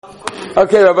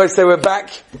Okay, Rabbi, so we're back.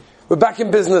 We're back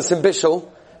in business in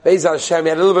Bishul. Be'ezah Hashem,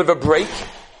 we had a little bit of a break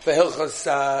for Hilchos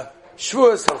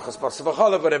Shavuos, Hilchos Basar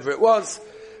V'Chalav, whatever it was.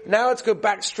 Now let's go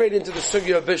back straight into the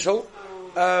sugya of Bishul.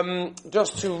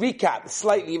 Just to recap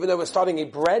slightly, even though we're starting a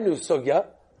brand new sugya,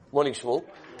 morning Shmuel,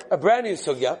 a brand new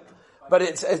sugya, but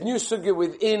it's a new sugya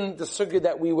within the sugya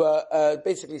that we were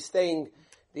basically staying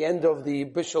the end of the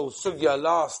Bishul sugya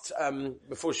last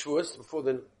before Shavuos, before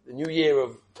the new year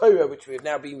of Torah, which we have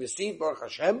now been received, Baruch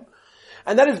Hashem,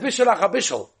 and that is Bishul Acha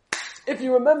Bishul. If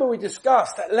you remember, we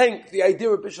discussed at length the idea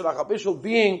of Bishul Acha Bishul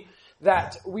being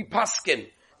that we paskin.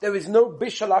 There is no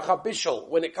Bishul Acha Bishul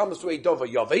when it comes to a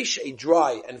Dova Yavesh, a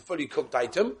dry and fully cooked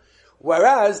item,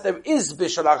 whereas there is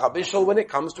Bishul Acha Bishul when it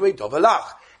comes to a Dova Lach,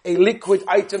 a liquid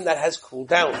item that has cooled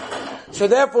down. So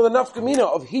therefore, the nafkamina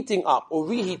of heating up or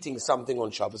reheating something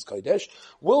on Shabbos Kodesh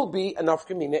will be a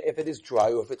nafkamina if it is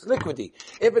dry or if it's liquidy.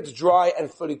 If it's dry and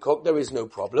fully cooked, there is no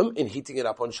problem in heating it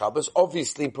up on Shabbos,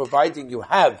 obviously providing you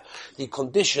have the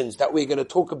conditions that we're going to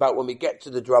talk about when we get to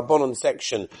the Drabonon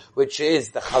section, which is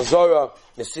the Chazorah,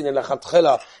 Nesina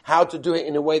Lechatchila, how to do it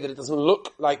in a way that it doesn't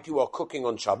look like you are cooking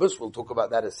on Shabbos. We'll talk about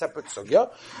that as separate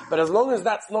sugya. But as long as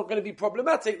that's not going to be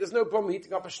problematic, there's no problem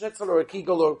heating up a schnitzel or a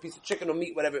kegel or a piece of chicken or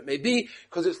meat, whatever it may be,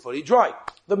 because it's fully dry.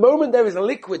 The moment there is a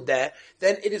liquid there,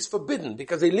 then it is forbidden,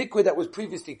 because a liquid that was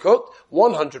previously cooked,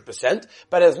 100%,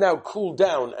 but has now cooled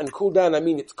down, and cooled down I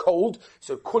mean it's cold,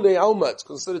 so kule alma, it's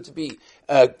considered to be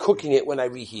cooking it when I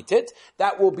reheat it.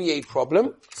 That will be a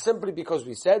problem, simply because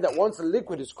we said that once a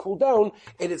liquid is cooled down,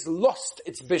 it has lost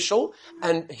its bishul,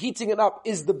 and heating it up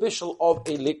is the bishul of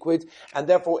a liquid, and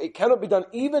therefore it cannot be done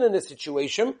even in a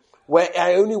situation where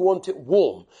I only want it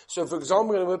warm. So for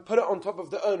example, I'm going to put it on top of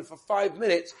the urn for 5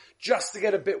 minutes just to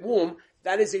get a bit warm.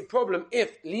 That is a problem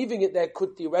if leaving it there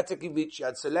could theoretically reach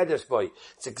Yad Seledes boy.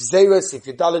 It's a gzeros, if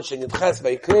you dalit and you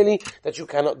very clearly that you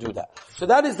cannot do that. So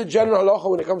that is the general halacha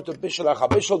when it comes to Bishul Acha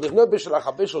Bishul. There's no Bishul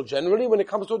Acha Bishul generally. When it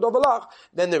comes to a Dovalach,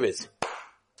 then there is.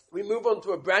 We move on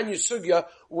to a brand new sugya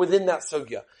within that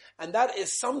sugya. And that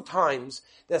is sometimes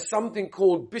there's something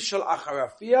called Bishul Acha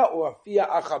Rafia or Rafia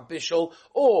Acha Bishul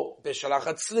or Bishul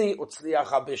Acha Tzli or Tzli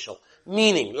Acha Bishul.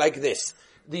 Meaning like this.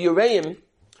 The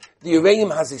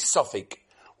Uraim has a suffix.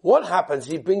 What happens?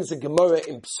 He brings a Gemara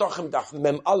in Psachim Daf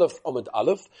Mem Aleph Omid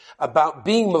Aleph about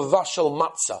being Mavashal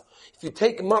Matzah. If you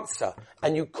take matzah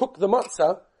and you cook the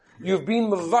matzah, you've been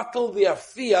mevatel the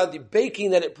afia, the baking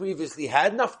that it previously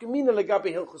had. Nafkamina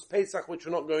legabe hilchos Pesach, which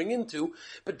we're not going into,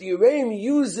 but the Uraim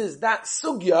uses that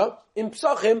sugya in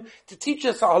Psachim to teach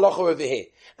us a halacha over here.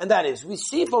 And that is, we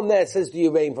see from there, says the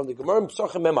Uraim from the Gemara in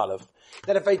Psachim Mem Aleph,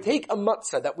 that if I take a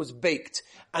matzah that was baked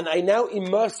and I now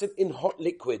immerse it in hot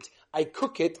liquid, I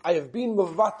cook it, I have been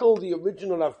mevatel the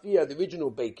original afia, the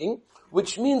original baking,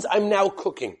 which means I'm now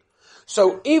cooking.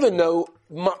 So even though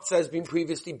matzah has been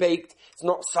previously baked, it's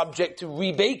not subject to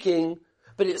rebaking,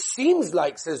 but it seems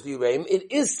like, says the Uraim,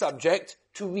 it is subject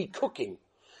to recooking.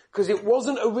 Because it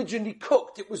wasn't originally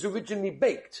cooked, it was originally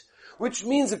baked. Which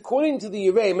means, according to the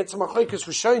Uraim, it's a machlokes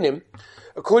rishonim,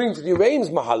 according to the Uraim's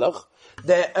mahalach,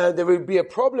 there would be a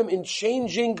problem in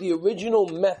changing the original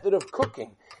method of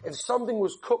cooking. If something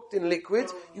was cooked in liquid,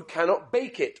 you cannot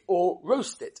bake it or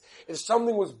roast it. If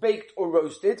something was baked or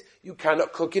roasted, you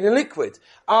cannot cook it in liquid.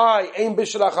 Ein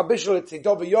bishul acha bishul, it's a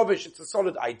dova yovish, it's a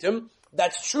solid item.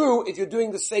 That's true if you're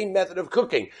doing the same method of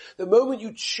cooking. The moment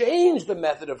you change the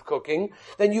method of cooking,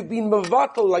 then you've been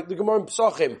mevatel, like the Gemara in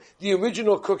Psachim, the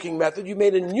original cooking method, you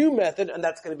made a new method, and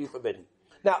that's going to be forbidden.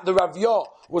 Now, the Rav Yah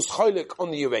was cholik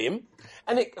on the Uraim,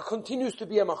 and it continues to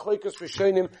be a machlokes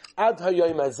rishonim ad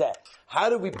hayom hazeh. How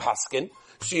do we paskin?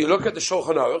 So you look at the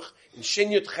Shulchan Aruch in Shin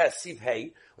Yud Ches Siv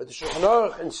Hei, where the Shulchan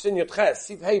Aruch in Shin Yud Ches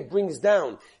Siv Hei brings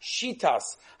down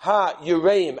Shitas Ha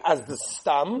Uraim as the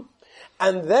stam,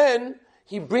 and then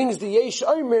he brings the Yesh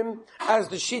Omrim as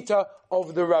the Shita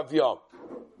of the Rav Yah.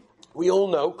 We all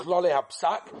know, Klale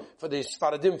HaPsak, for the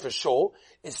Sfaradim for sure,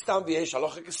 is Stam V'yesh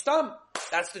Halacha Kestam.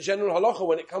 That's the general halacha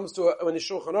when it comes to, when the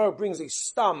Shulchan Aruch brings a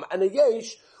Stam and a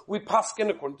Yesh, we paskin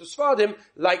according to Sfaradim,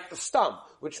 like the Stam,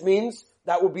 which means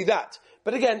that would be that.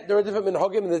 But again, there are different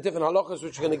minhagim and there are different halachas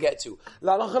which we're going to get to.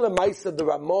 L'halacha l'maisa, the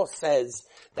Ramah says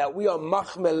that we are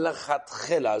machmel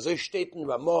lechatchila. So steht in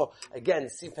Ramah, again,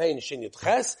 Sifhei and Shin Yud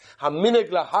Ches,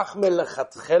 haminag lehachmel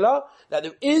lechatchila, that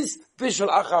there is bishul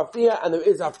acha afia and there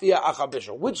is afia acha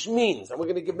bishul. Which means, and we're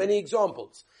going to give many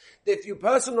examples, that if you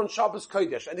person on Shabbos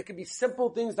Kodesh, and it can be simple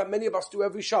things that many of us do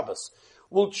every Shabbos,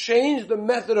 will change the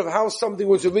method of how something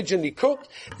was originally cooked,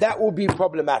 that will be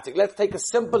problematic. Let's take a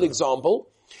simple example.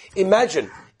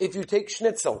 Imagine if you take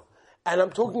schnitzel And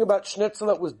I'm talking about schnitzel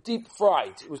that was deep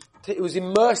fried. It was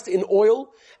immersed in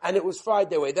oil and it was fried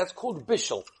that way. That's called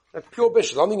bishul. That's pure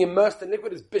bishul. Something immersed in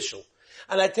liquid is bishul.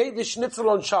 And I take the schnitzel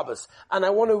on Shabbos and I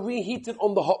want to reheat it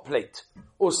on the hot plate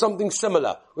or something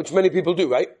similar, which many people do,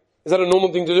 right? Is that a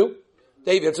normal thing to do?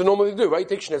 David, it's a normal thing to do, right?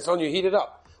 Take schnitzel and you heat it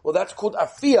up. Well, that's called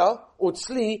afia or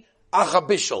tzli acha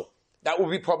bishul. That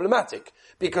will be problematic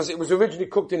because it was originally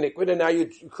cooked in liquid and now you're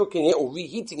cooking it or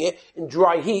reheating it in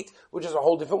dry heat, which is a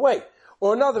whole different way.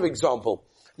 Or another example,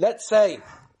 let's say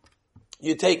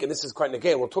you take, and this is quite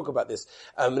nagay, we'll talk about this,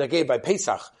 nagay by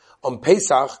Pesach. On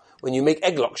Pesach, when you make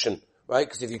egg lokshen, right?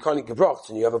 Because if you can't eat gebrocht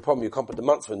and you have a problem, you can't put the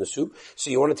matzah in the soup, so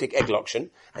you want to take egg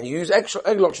lokshen, and you use egg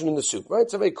lokshen in the soup, right?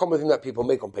 It's a very common thing that people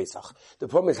make on Pesach. The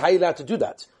problem is, how are you allowed to do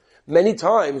that? Many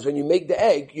times when you make the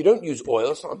egg, you don't use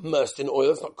oil, it's not immersed in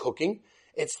oil, it's not cooking.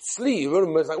 It's tzli,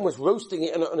 it's like almost roasting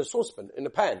it in a saucepan, in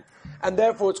a pan. And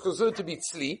therefore it's considered to be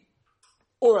tzli,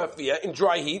 or afia, in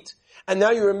dry heat, and now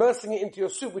you're immersing it into your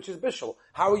soup, which is bishul.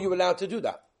 How are you allowed to do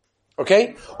that?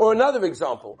 Okay? Or another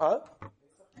example,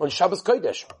 on Shabbos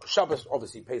Kodesh. Shabbos,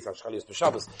 obviously, Pesach, Shchalios, for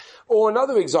Shabbos. Or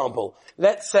another example,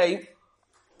 let's say,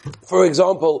 for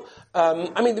example, we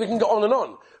can go on and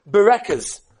on.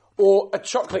 Berekas, or a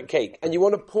chocolate cake, and you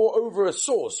want to pour over a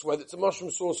sauce, whether it's a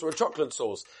mushroom sauce or a chocolate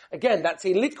sauce. Again, that's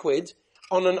a liquid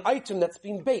on an item that's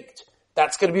been baked.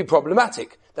 That's going to be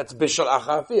problematic. That's bishul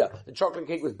acha afia. The chocolate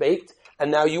cake was baked, and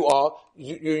now you're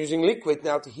using liquid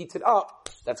now to heat it up.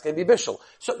 That's going to be bishul.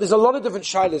 So there's a lot of different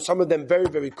shilas, some of them very,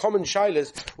 very common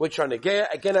shilas, which are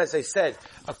negea. Again, as I said,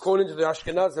 according to the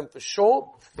Ashkenazim, for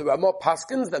sure, the Ramah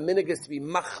Paskins, the minig is to be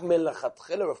machmel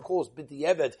lechatchila. Of course,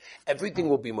 b'di'eved, everything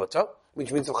will be mutter. Which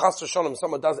means if chas v'shalom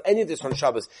someone does any of this on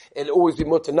Shabbos, it'll always be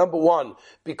mutter. Number one,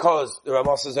 because the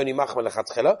Ramah says only machmel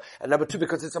lechatchila, and number two,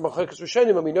 because it's a machlokes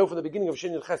rishonim, and we know from the beginning of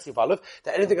Shin Ches Yud Aleph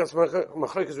that anything that's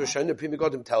machlokes rishonim, the Pri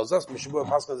Megadim tells us, Mishmur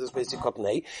Paskins, this basic cotton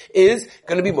hay, is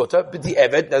going to be mutter.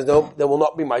 B'di'eved, there will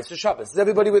not be ma'aser Shabbos. Is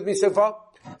everybody with me so far?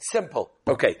 Simple.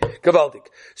 Okay, gavaldik.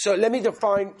 So let me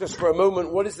define just for a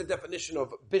moment what is the definition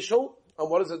of bishul and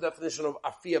what is the definition of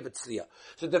afia v'tzliya.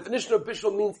 So the definition of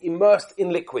bishul means immersed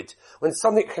in liquid. When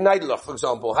something kneidlach, for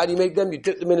example, how do you make them? You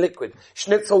dip them in liquid.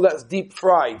 Schnitzel that's deep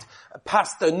fried,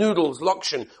 pasta, noodles,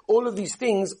 lokshen, all of these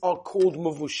things are called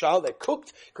mavushal. They're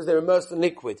cooked because they're immersed in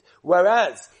liquid.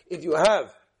 Whereas if you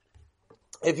have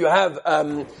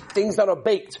things that are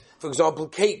baked, for example,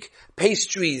 cake,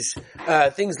 pastries,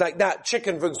 things like that,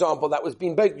 chicken, for example, that was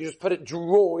being baked, you just put it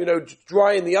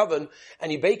dry in the oven,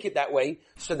 and you bake it that way,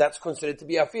 so that's considered to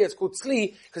be afia. It's called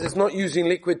tzli, because it's not using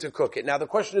liquid to cook it. Now the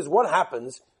question is, what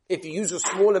happens if you use a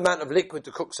small amount of liquid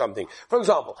to cook something? For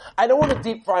example, I don't want to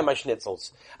deep fry my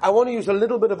schnitzels. I want to use a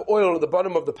little bit of oil at the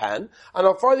bottom of the pan, and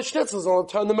I'll fry the schnitzels and I'll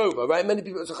turn them over, right? Many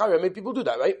people do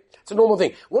that, right? It's a normal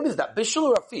thing. What is that? Bishul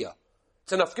or afia?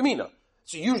 It's a nafkamina.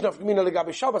 So use nafkamina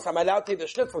legabe Shabbos. I'm allowed to take the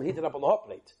schnitzel and heat it up on the hot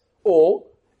plate. Or,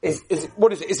 is it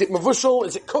mavushal?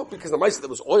 Is it cooked? Because the mice, there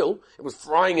was oil. It was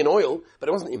frying in oil, but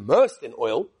it wasn't immersed in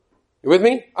oil. You with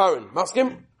me? Aaron,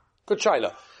 maskim? Good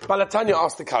shaila. Balatanya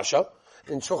asked the kasha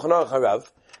in Shulchan Aruch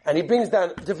Harav, and he brings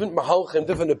down different mahalchim,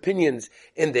 different opinions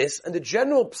in this, and the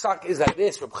general psak is like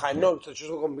this. Reb Chaim Noach, so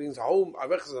Shulchan brings a whole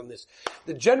arechas on this.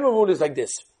 The general rule is like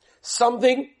this.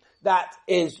 Something that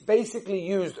is basically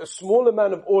used a small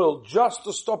amount of oil just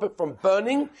to stop it from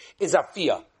burning is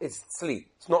afia. It's tzli.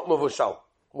 It's not mavushal.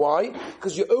 Why?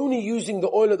 Because you're only using the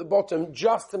oil at the bottom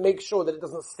just to make sure that it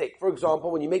doesn't stick. For example,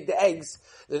 when you make the eggs,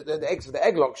 the eggs for the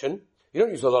egg lokshen, you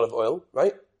don't use a lot of oil,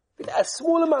 right? A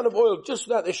small amount of oil just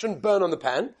so that they shouldn't burn on the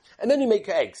pan, and then you make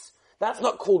your eggs. That's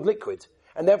not called liquid.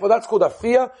 And therefore that's called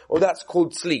afia, or that's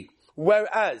called tzli.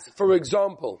 Whereas, for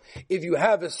example, if you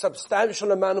have a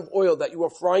substantial amount of oil that you are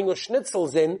frying your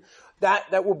schnitzels in,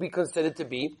 that will be considered to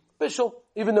be bishul,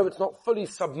 even though it's not fully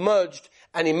submerged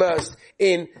and immersed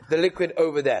in the liquid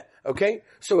over there. Okay?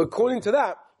 So according to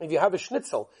that, if you have a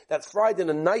schnitzel that's fried in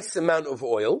a nice amount of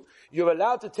oil, you're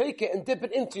allowed to take it and dip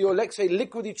it into your, let's say,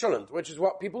 liquidy cholent, which is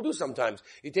what people do sometimes.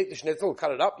 You take the schnitzel,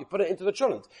 cut it up, you put it into the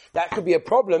cholent. That could be a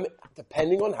problem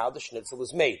depending on how the schnitzel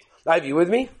was made. Are you with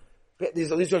me?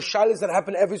 These are shilas that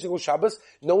happen every single Shabbos.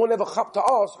 No one ever chapped to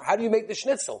ask, how do you make the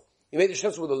schnitzel? You make the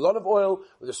schnitzel with a lot of oil,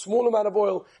 with a small amount of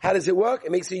oil. How does it work?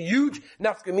 It makes a huge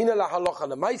nafkamina la halacha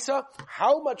lemaisa.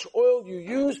 How much oil you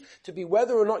use to be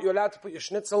whether or not you're allowed to put your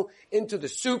schnitzel into the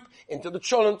soup, into the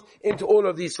cholent, into all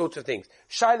of these sorts of things.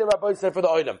 Shaila Rabbi said for the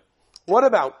oilam. What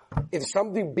about if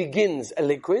something begins a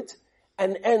liquid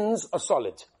and ends a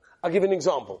solid? I'll give you an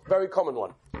example. Very common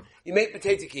one. You make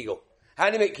potato kegel.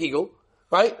 How do you make kegel?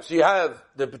 Right? So you have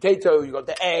the potato, you got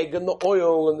the egg and the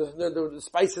oil and the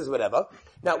spices, whatever.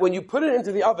 Now, when you put it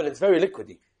into the oven, it's very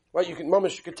liquidy. right? You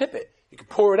could tip it. You could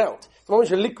pour it out. It's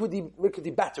almost a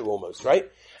liquidy batter almost,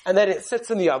 right? And then it sits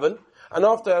in the oven, and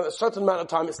after a certain amount of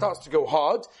time it starts to go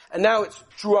hard, and now it's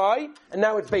dry, and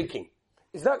now it's baking.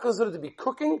 Is that considered to be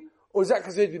cooking, or is that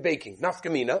considered to be baking?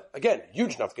 Nafkamina, again,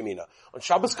 huge nafkamina. On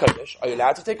Shabbos Kodesh, are you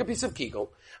allowed to take a piece of kigel,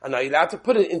 and are you allowed to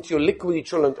put it into your liquidy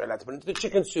cholent, are you allowed to put it into the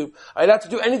chicken soup, are you allowed to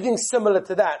do anything similar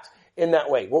to that in that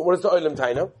way? What is the Olam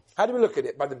Taina? How do we look at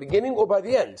it? By the beginning or by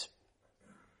the end?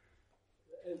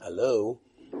 Hello?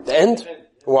 The end?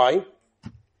 Why?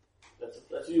 That's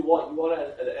what you want. You want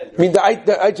it at the end. Right? I mean,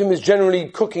 the item is generally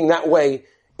cooking that way,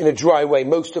 in a dry way,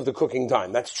 most of the cooking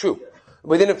time. That's true. Yeah.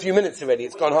 Within a few minutes already,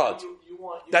 it's gone hard.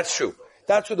 That's true.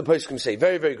 That's what the post can say.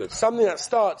 Very, very good. Something that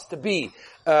starts to be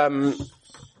a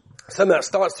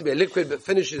liquid but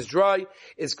finishes dry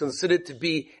is considered to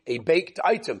be a baked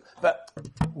item. But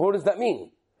what does that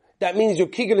mean? That means your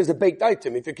kigel is a baked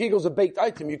item. If your kigel is a baked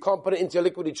item, you can't put it into your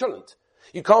liquidy cholent.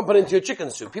 You can't put it into your chicken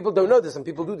soup. People don't know this, and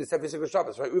people do this every single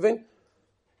Shabbos, right, Reuven?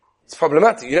 It's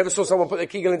problematic. You never saw someone put their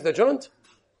kigel into their cholent?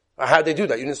 Or how'd they do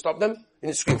that? You didn't stop them? You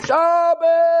didn't scream,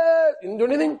 Shabbos! You didn't do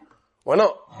anything? Why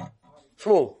not?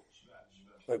 Shmuel.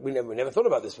 Like, we never thought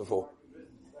about this before.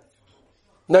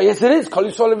 No, yes it is. Kol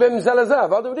Yisrael Levim Zelazah.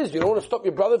 Avada it is. You don't want to stop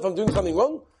your brother from doing something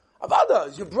wrong? Avada,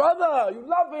 it's your brother. You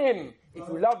love him. If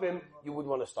you love him, you would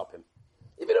want to stop him.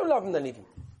 If you don't love him, then leave him.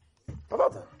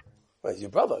 Avada. Well, he's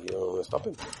your brother. You don't want to stop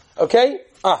him. Okay?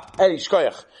 Eli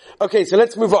Shkoyach. Okay, so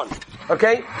let's move on.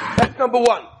 Okay? That's number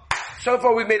one. So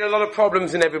far we've made a lot of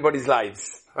problems in everybody's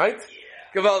lives. Right?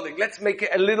 Gewaldig. Let's make it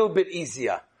a little bit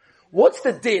easier. What's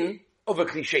the din of a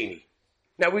klisheni?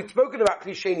 Now we've spoken about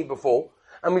klisheni before,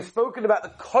 and we've spoken about the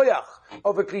koyach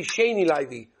of a klisheni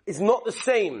laivi is not the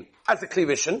same as a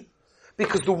klivishin,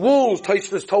 because the walls,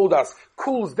 Tosfos told us,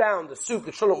 cools down the soup,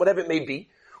 the shalom, whatever it may be,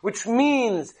 which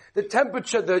means the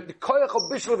temperature, the koyach of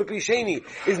bishul of a klisheni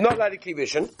is not like a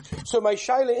klivishin. So my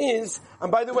shaila is,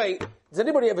 and by the way, does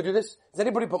anybody ever do this? Does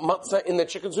anybody put matzah in their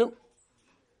chicken soup?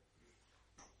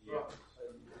 Yeah.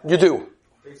 You do?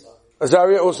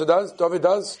 Azaria also does. David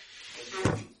does.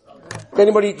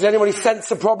 Does anybody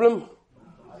sense a problem?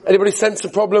 Anybody sense a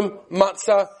problem?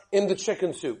 Matzah in the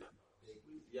chicken soup.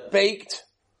 Baked.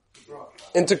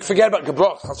 Forget about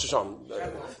gebroch, chas v'sham.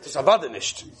 Das avada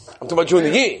nicht. I'm talking about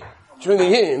during the year. During the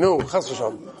year, no, chas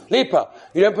v'sham. Lipa,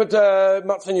 you don't put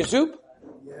matzah in your soup?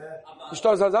 You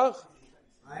start zazach?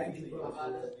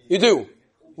 You do?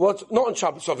 What? Not on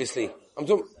Shabbos, obviously. I'm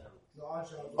talking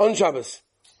on Shabbos.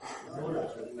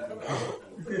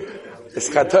 It's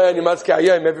Chatoy, Nimatzke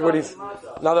Ayom, everybody's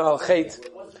another al-chait.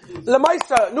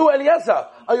 Lamaisa, no Eliezer,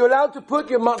 are you allowed to put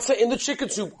your matzah in the chicken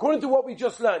soup, according to what we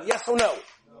just learned? Yes or no?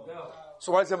 No.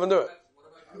 So why does everyone do it?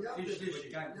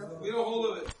 We don't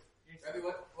hold of it.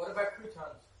 What about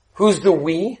croutons? Who's the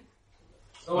we?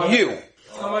 You.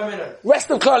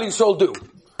 Rest of Klal Yisrael do.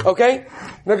 Okay?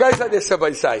 Now guys like this,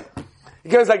 somebody say. It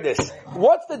goes like this.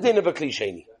 What's the din of a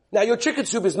klisheni? Now your chicken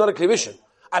soup is not a klivishin.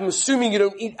 I'm assuming you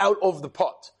don't eat out of the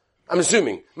pot. I'm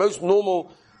assuming. Most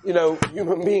normal,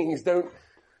 human beings don't,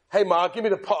 hey Mark, give me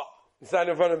the pot. Stand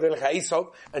in front of the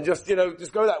L'chaisov and just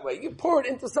go that way. You pour it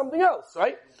into something else,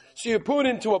 right? So you pour it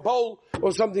into a bowl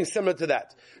or something similar to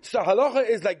that. So halacha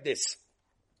is like this.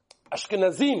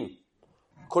 Ashkenazim,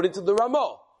 according to the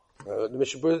Ramah,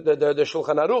 the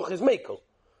Shulchan Aruch is Mekel.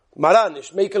 Maran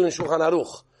is Mekel and Shulchan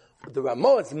Aruch. The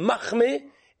Ramah is Machme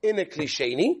in a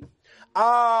klisheni.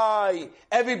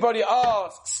 Everybody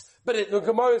asks, but the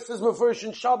Gemara says Mefurish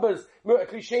in Shabbos, a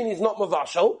klisheni is not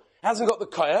mavashal, hasn't got the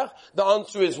koyach. The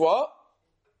answer is what?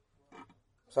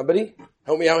 Somebody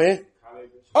help me out here.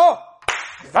 Oh,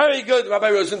 very good,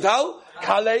 Rabbi Rosenthal.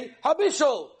 Kale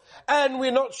habishal, and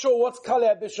we're not sure what's kale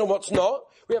habishal, what's not.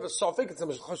 We have a suffix. It's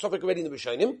a suffix already in the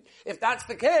Rishonim. If that's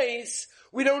the case,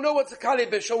 we don't know what's a kale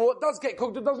bishul, what does get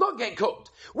cooked or does not get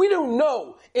cooked. We don't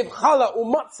know if challah or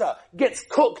matzah gets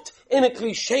cooked in a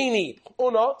klisheni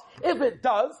or not. If it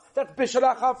does, that's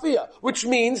bishul achafiyah, which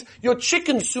means your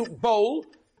chicken soup bowl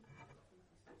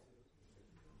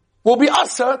will be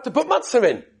asa to put matzah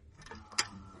in.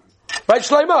 Right,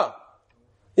 Shleima?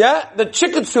 Yeah? The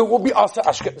chicken soup will be asa,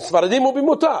 Svaradim will be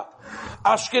mutar.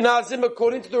 Ashkenazim,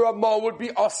 according to the Ramah, would be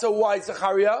asa. Why,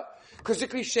 Zachariah? Because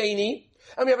it's klisheni.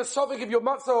 And we have a suffix if your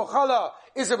matzah or challah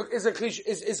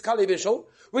is kali bishul,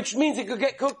 which means it could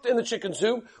get cooked in the chicken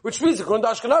soup, which means according to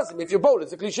Ashkenazim, if your bowl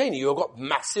is a klisheni, you've got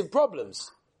massive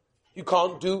problems. You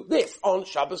can't do this on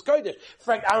Shabbos Kodesh. In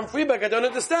fact, Aaron Friedberg, I don't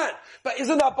understand. But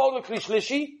isn't that bowl a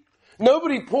klishlishi?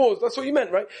 Nobody pours, that's what you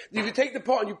meant, right? If you take the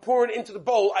pot and you pour it into the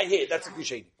bowl, I hear, that's a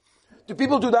klisheni. Do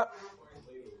people do that?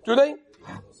 Do they?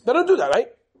 They don't do that, right?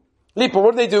 Lipa,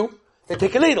 what do? They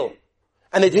take a ladle.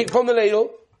 And they take from the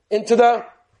ladle into the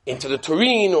into the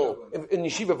tureen, or in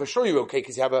yeshiva for sure you're okay,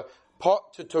 because you have a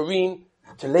pot to tureen,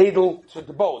 to ladle, to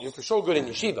the bowl. You're for sure good in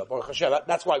yeshiva. Baruch Hashem,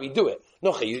 that's why we do it.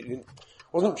 It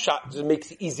wasn't pshat, it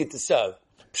makes it easy to serve.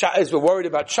 Pshat is we're worried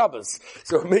about Shabbos,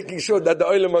 so we're making sure that the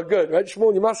oilam are good, right?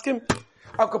 Shmuel, you ask him?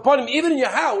 Even in your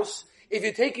house, if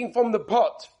you're taking from the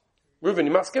pot, Reuven,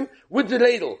 you ask him, with the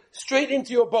ladle, straight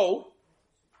into your bowl,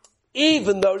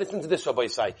 even though, listen to this, Rabbi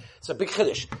Yisai, it's a big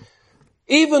chiddush.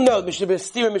 Even though,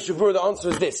 the answer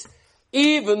is this,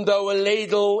 even though a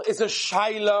ladle is a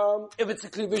shaila, if it's a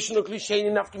klivishin or klisheni,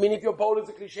 enough to mean if your bowl is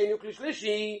a klisheni or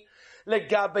klishlishi,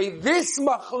 legabe this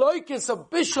machloikis of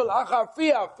bishul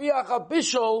achafia, fia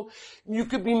bishul, you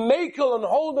could be makel and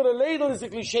hold that a ladle is a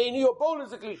klisheni, your bowl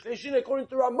is a klishlishi, according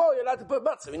to Ramah, you're allowed to put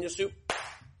matzah in your soup.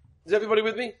 Is everybody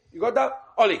with me? You got that?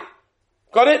 Oli.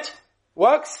 Got it?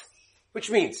 Works? Which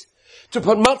means, to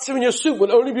put matzah in your soup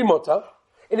will only be mutter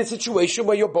in a situation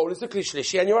where your bowl is a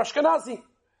klishlishi and you're Ashkenazi.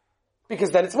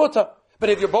 Because then it's mutter. But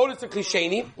if your bowl is a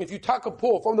klisheni, if you tuck a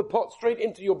pour from the pot straight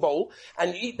into your bowl,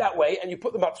 and you eat that way, and you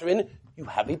put the matzah in, you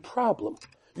have a problem.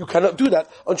 You cannot do that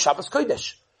on Shabbos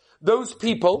Kodesh. Those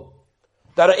people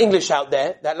that are English out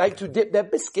there, that like to dip their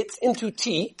biscuits into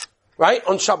tea, right,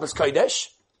 on Shabbos Kodesh,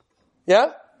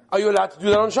 yeah? Are you allowed to do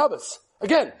that on Shabbos?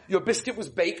 Again, your biscuit was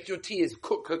baked, your tea is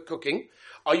cooking.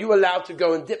 Are you allowed to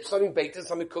go and dip something baked in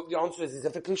something cooked? The answer is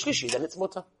if it's a klishlishi, then it's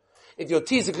mutter. If your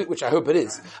tea is a which I hope it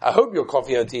is, I hope your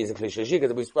coffee and tea is a klishlishi,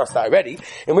 because we discussed that already,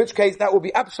 in which case that will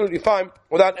be absolutely fine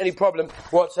without any problem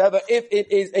whatsoever if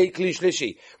it is a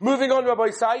klishlishi. Moving on, Rabbi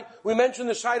Isai, we mentioned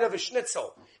the shayla of a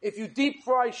schnitzel. If you deep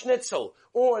fry schnitzel,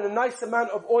 or in a nice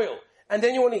amount of oil, and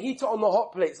then you want to heat it on the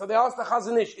hot plate, so they asked the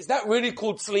Chazon Ish, is that really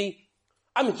called tzli?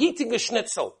 I'm heating a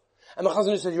schnitzel. And the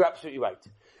Chazon Ish said, you're absolutely right.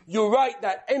 You're right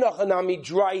that enochanami,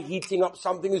 dry heating up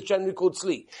something, is generally called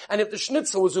tzli. And if the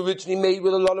schnitzel was originally made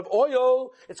with a lot of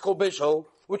oil, it's called bishul,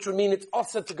 which would mean it's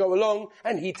also to go along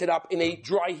and heat it up in a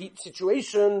dry heat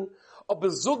situation. Or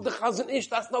bezug the Chazon Ish,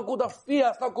 that's not good afiyah,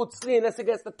 that's not good tzli, unless it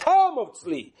gets the term of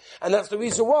tzli. And that's the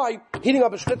reason why heating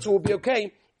up a schnitzel will be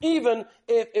okay, even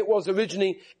if it was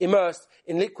originally immersed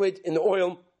in liquid, in the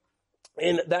oil,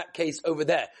 in that case over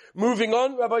there. Moving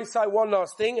on, Rabbi Isai, one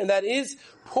last thing, and that is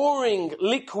pouring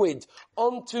liquid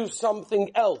onto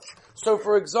something else. So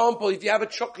for example, if you have a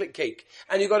chocolate cake,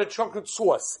 and you got a chocolate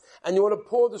sauce, and you want to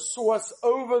pour the sauce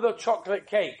over the chocolate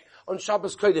cake on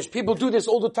Shabbos Kodesh. People do this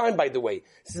all the time, by the way.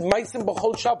 This is Meisim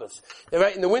B'chol Shabbos.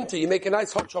 Right, in the winter, you make a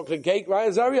nice hot chocolate cake,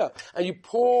 right, Azaria? And you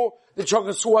pour the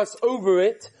chocolate sauce over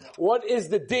it. What is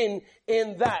the din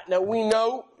in that? Now we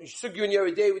know, Sugyu and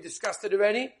Yeridei, we discussed it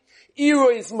already.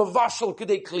 Iroi is mavashal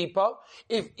k'dei klipa.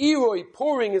 If iroi,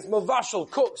 pouring, is mavashal,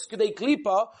 cooks k'dei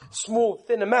klipa, small,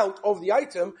 thin amount of the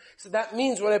item, so that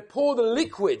means when I pour the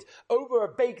liquid over a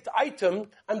baked item,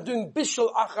 I'm doing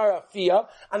bishul achar afiyah,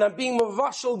 and I'm being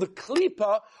mavashal the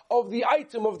klipa of the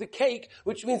item, of the cake,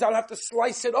 which means I'll have to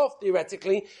slice it off,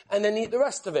 theoretically, and then eat the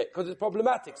rest of it, because it's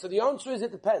problematic. So the answer is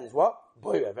it depends. What?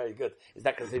 Boya, very good. Is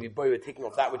that because they be boya taking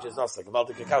off that which is nasa,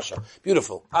 kavaldik kakasha.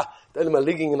 Beautiful. The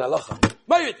ligging in halacha.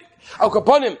 Al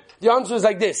kaponim, the answer is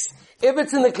like this. If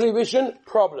it's in the klivishin,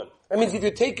 problem. That means if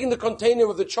you're taking the container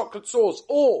of the chocolate sauce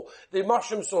or the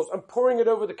mushroom sauce and pouring it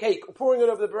over the cake or pouring it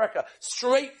over the bereka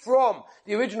straight from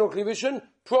the original klivishin,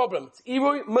 problem. It's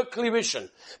irui maklivishin.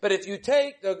 But if you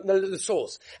take the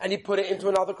sauce and you put it into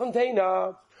another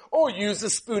container, or use a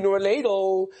spoon or a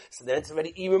ladle, so then it's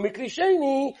already Ima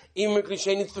Miklisheni. Ima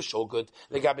Miklisheni is for sure good.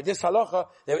 Legabe this halacha,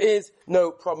 there is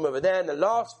no problem over there. And the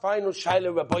last, final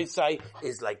shaila Rabbi Isai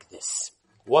is like this.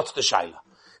 What's the shaila?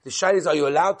 The shaila is, are you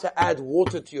allowed to add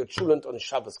water to your chulant on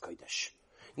Shabbos Kodesh?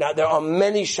 Now, there are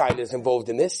many shailas involved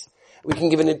in this. We can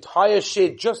give an entire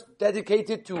shir just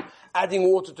dedicated to adding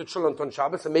water to chulant on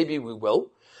Shabbos, and maybe we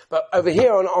will. But over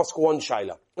here I want to ask one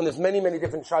shaila. And there's many, many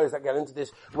different shailas that get into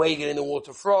this. Where you getting the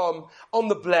water from, on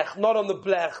the blech, not on the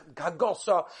blech,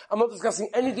 hagosa. I'm not discussing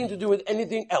anything to do with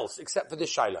anything else except for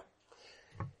this shaila.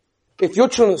 If your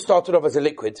children started off as a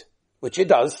liquid, which it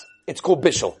does, it's called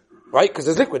bishul, right? Because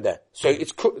there's liquid there. So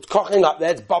it's cooking up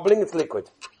there, it's bubbling, it's liquid.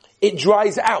 It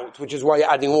dries out, which is why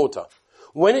you're adding water.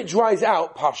 When it dries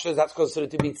out, pashas, that's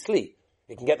considered to be tzli.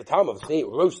 You can get the time of tzli, it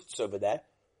roasts over there.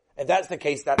 If that's the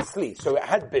case, that's tzli. So it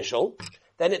had bishul,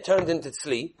 then it turned into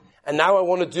tzli, and now I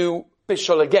want to do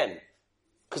bishul again,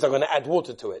 because I'm going to add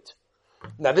water to it.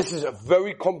 Now this is a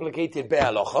very complicated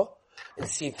be'alocha, in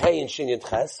Sifhei and Shinyan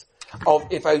Ches, of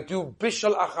if I do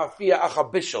bishul achafiyah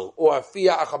achabishul, or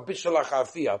afiyah achabishul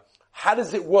achafiyah, how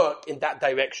does it work in that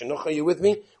direction? Are you with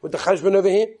me? With the cheshbon over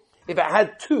here? If I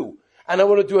had two, and I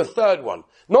want to do a third one,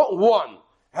 not one,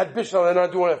 had bishul and I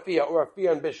do an afiyah, or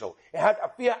afiyah and bishul. It had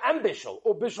afiyah and bishul,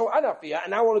 or bishul and afiyah,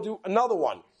 and I want to do another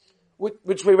one.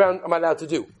 which way around am I allowed to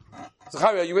do?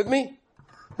 Zachari, are you with me?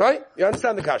 Right? You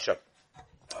understand the kasha?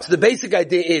 So the basic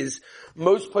idea is,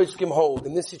 most poskim hold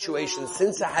in this situation,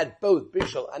 since I had both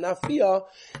bishul and afiyah,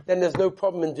 then there's no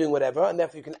problem in doing whatever, and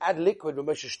therefore you can add liquid.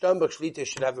 Moshe Sternberg Shlita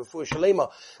should have a full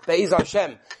shalema. Be'ez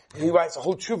Hashem, he writes a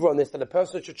whole tshuva on this, that a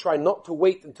person should try not to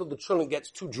wait until the chulent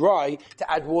gets too dry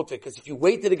to add water, because if you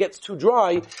wait till it gets too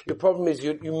dry, your problem is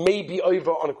you may be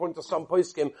over on, according to some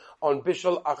poskim, on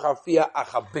bishul, achafiyah,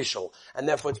 achabishul, and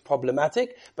therefore it's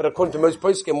problematic. But according to most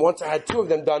poskim, once I had two of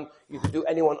them done, you could do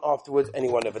anyone afterwards,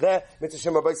 anyone over there. Mitzvah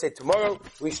Shem Rabbi say tomorrow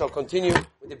we shall continue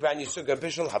with the brand new Sukkah and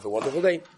Bishul. Have a wonderful day.